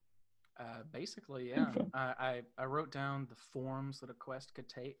 or? Basically, yeah. I wrote down the forms that a quest could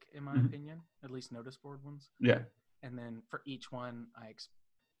take, in my opinion, at least notice board ones. Yeah. And then for each one, I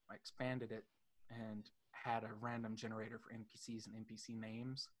expanded it and had a random generator for NPCs and NPC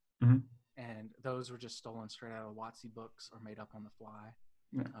names. Mm-hmm. And those were just stolen straight out of WotC books or made up on the fly.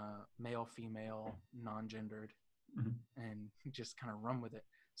 Yeah. Male, female, non-gendered, and just kind of run with it.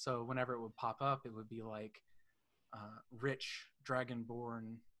 So whenever it would pop up, it would be like rich,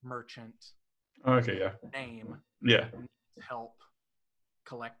 dragonborn, merchant. Okay, yeah. Name. Yeah. Help.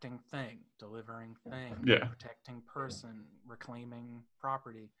 Collecting thing, delivering thing, protecting person, reclaiming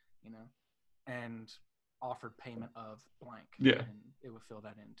property, and offered payment of blank. Yeah. And it would fill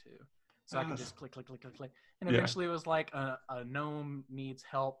that in too. So I could just click. And eventually it was like a gnome needs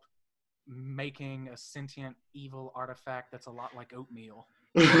help making a sentient evil artifact that's a lot like oatmeal.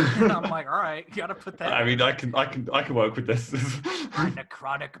 And I'm like, all right, you gotta put that. I mean, I can work with this. Our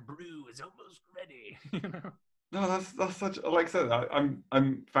necrotic brew is almost ready. No, that's such, like I said,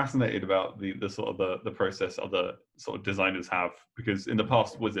 I'm fascinated about the sort of the process other sort of designers have, because in the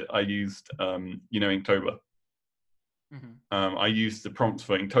past I used Inktober. I used the prompts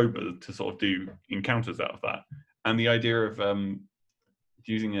for Inktober to sort of do encounters out of that, and the idea of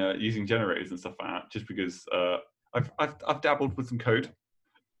using generators and stuff like that, just because I've dabbled with some code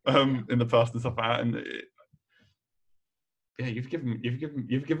in the past and stuff like that, and you've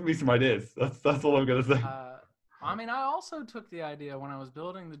given me some ideas. That's all I'm gonna say. I mean, I also took the idea when I was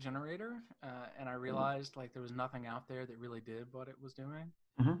building the generator, and I realized like there was nothing out there that really did what it was doing.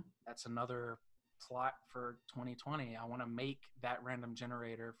 That's another plot for 2020. I want to make that random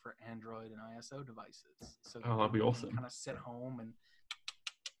generator for Android and ISO devices. So that'd be awesome. Kind of sit home and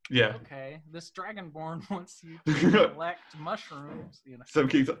okay, this Dragonborn wants you to collect mushrooms. So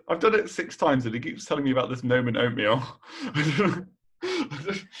Keith, I've done it 6 times and he keeps telling me about this gnome and oatmeal.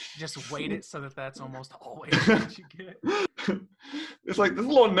 Just wait it so that's almost always what you get. It's like there's a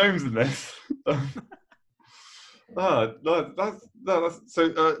lot of gnomes in this.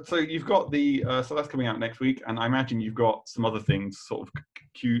 So you've got the so that's coming out next week, and I imagine you've got some other things sort of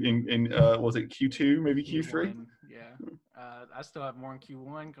was it Q2, maybe Q3? I still have more in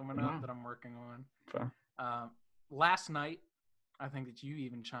Q1 coming up that I'm working on. Fair. Last night, I think that you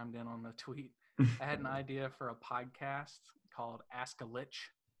even chimed in on the tweet. I had an idea for a podcast called Ask a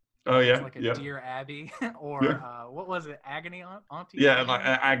Lich. Oh yeah, it's like a Dear Abby, or what was it, Agony Aunt? Auntie? Yeah, like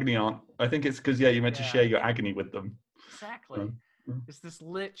Agony Aunt. I think it's because you meant to share your agony with them. Exactly. It's this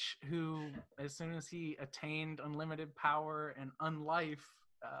lich who, as soon as he attained unlimited power and unlife,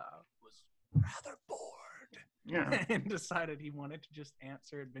 was rather bored. Yeah. And decided he wanted to just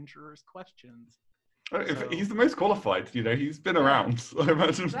answer adventurers' questions. He's the most qualified, he's been around, I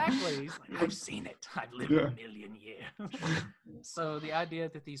imagine. Exactly. He's like, I've seen it. I've lived a million years. So the idea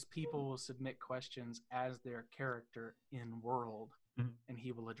that these people will submit questions as their character in world, and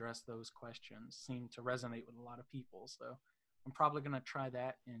he will address those questions, seemed to resonate with a lot of people. So I'm probably going to try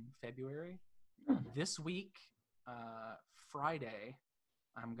that in February. This week, Friday,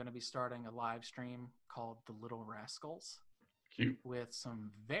 I'm going to be starting a live stream called The Little Rascals. Cute. With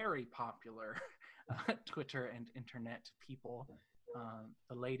some very popular Twitter and internet people.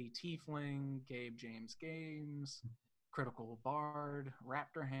 The Lady Tiefling, Gabe James Games, Critical Bard,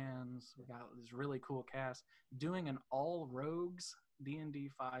 Raptor Hands. We got this really cool cast doing an all rogues D&D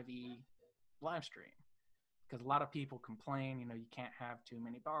 5e live stream. Because a lot of people complain, you can't have too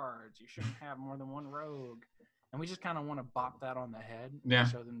many bards. You shouldn't have more than one rogue. And we just kind of want to bop that on the head and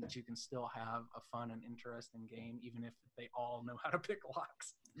show them that you can still have a fun and interesting game, even if they all know how to pick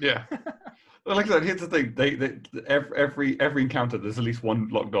locks. Yeah. Well, like I said, here's the thing: every encounter, there's at least one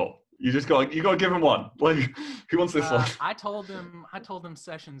locked door. You got to give him one. Like, who wants this one? I told them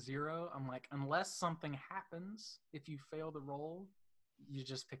session 0. I'm like, unless something happens, if you fail the roll, you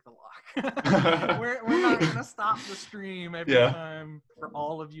just pick the lock. we're not gonna stop the stream every time for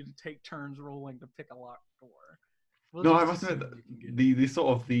all of you to take turns rolling to pick a locked door. No, I must admit the sort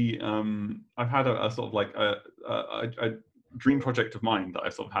of the I've had a sort of like a dream project of mine that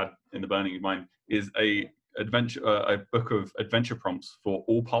I've sort of had in the burning of mine is a book of adventure prompts for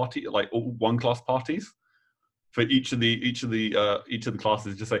all all one class parties. For each of the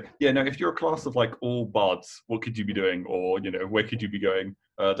classes, just say, if you're a class of like all bards, what could you be doing, or where could you be going?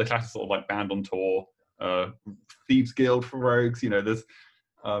 The class is sort of like band on tour, thieves guild for rogues. There's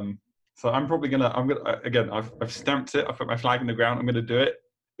so I'm gonna again. I've stamped it. I put my flag in the ground. I'm gonna do it.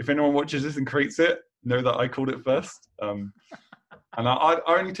 If anyone watches this and creates it, know that I called it first. And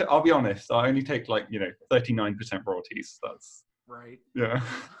I'll be honest. I only take 39% royalties. That's right. Yeah.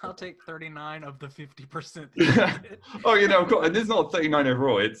 I'll take 39 of the 50%. Oh, of course. And it's not 39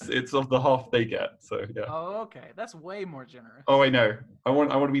 overall. It's of the half they get. So yeah. Oh, okay. That's way more generous. Oh, I know. I want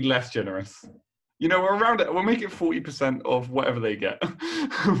to be less generous. We're around it. We'll make it 40% of whatever they get.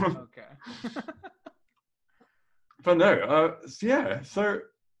 Okay. But no. So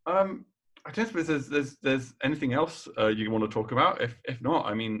I don't suppose there's anything else you want to talk about. If not,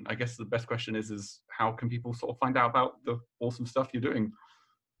 I mean, I guess the best question is how can people sort of find out about the awesome stuff you're doing?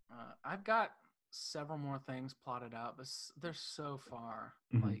 I've got several more things plotted out, but they're so far.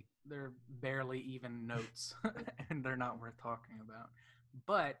 Like, they're barely even notes, and they're not worth talking about.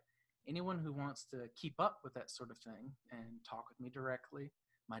 But anyone who wants to keep up with that sort of thing and talk with me directly,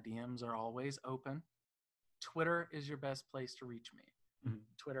 my DMs are always open. Twitter is your best place to reach me.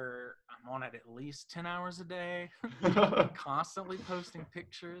 Twitter, I'm on it at least 10 hours a day, constantly posting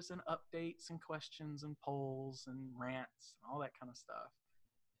pictures and updates and questions and polls and rants and all that kind of stuff.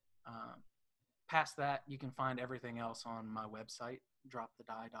 Past that, you can find everything else on my website,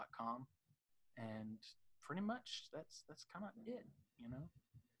 dropthedie.com, and pretty much that's kind of it,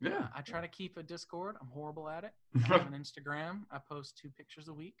 Yeah. I try to keep a Discord. I'm horrible at it. I have an Instagram. I post 2 pictures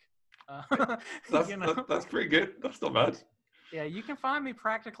a week. That's pretty good. That's not bad. Yeah, you can find me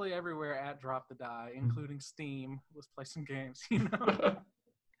practically everywhere at Drop the Die, including Steam. Let's play some games.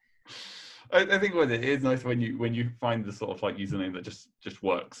 I think what it is nice when you find the sort of like username that just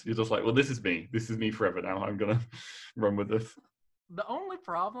works. You're just like, well, this is me. This is me forever now. I'm gonna run with this. The only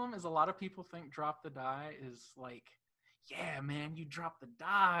problem is a lot of people think Drop the Die is like, yeah, man, you dropped the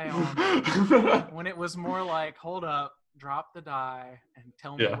die on me. When it was more like, hold up, drop the die and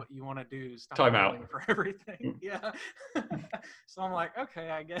tell me what you want to do. Stop time out for everything. Yeah. So I'm like,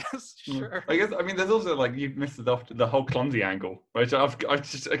 okay, I guess, sure. I guess, I mean, there's also like, you've missed the whole clumsy angle, which I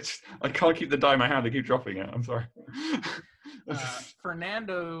can't keep the die in my hand. I keep dropping it. I'm sorry.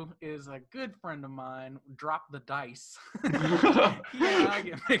 Fernando is a good friend of mine. Drop the dice. Yeah, I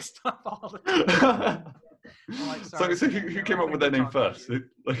get mixed up all the time. Like, sorry, so who came up with that name first?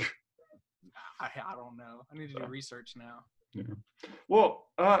 I don't know. I need to do research now. Yeah. Well,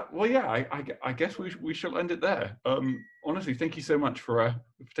 yeah. I guess we shall end it there. Honestly, thank you so much for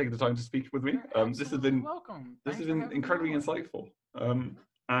taking the time to speak with me. This has been welcome. This has been incredibly insightful.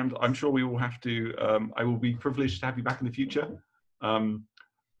 And I'm sure we will have to. I will be privileged to have you back in the future.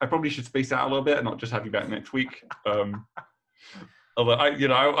 I probably should space out a little bit and not just have you back next week. Although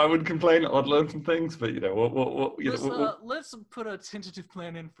I wouldn't complain. I'd learn some things, but let's put a tentative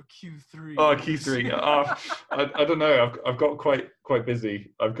plan in for Q3. Oh, Q3. I don't know. I've got quite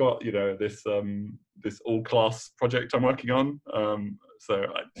busy. I've got this all class project I'm working on. So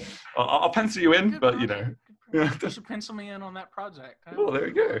I'll pencil you in, but Yeah. You should pencil me in on that project. Oh, there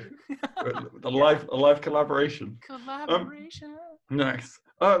you go. a live collaboration. Collaboration. Nice.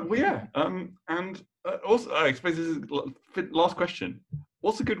 Well, yeah. And also, I suppose this is last question.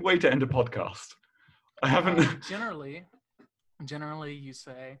 What's a good way to end a podcast? I haven't. Generally, you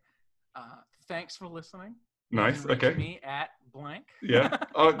say, "Thanks for listening." Nice. Okay. Me at blank. Yeah.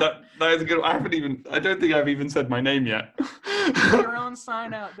 Oh, that is a good. I don't think I've even said my name yet. Your own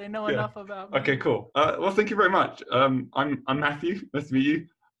sign out. They know enough about me. Okay. Cool. Well, thank you very much. I'm Matthew. Nice to meet you.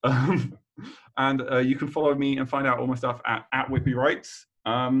 And you can follow me and find out all my stuff at Whippy Writes.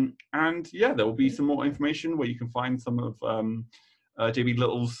 And yeah, there will be some more information where you can find some of JB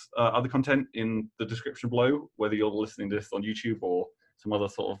Little's other content in the description below, whether you're listening to this on YouTube or some other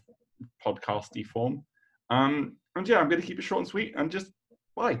sort of podcasty form. And yeah, I'm going to keep it short and sweet and just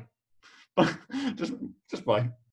bye. just bye.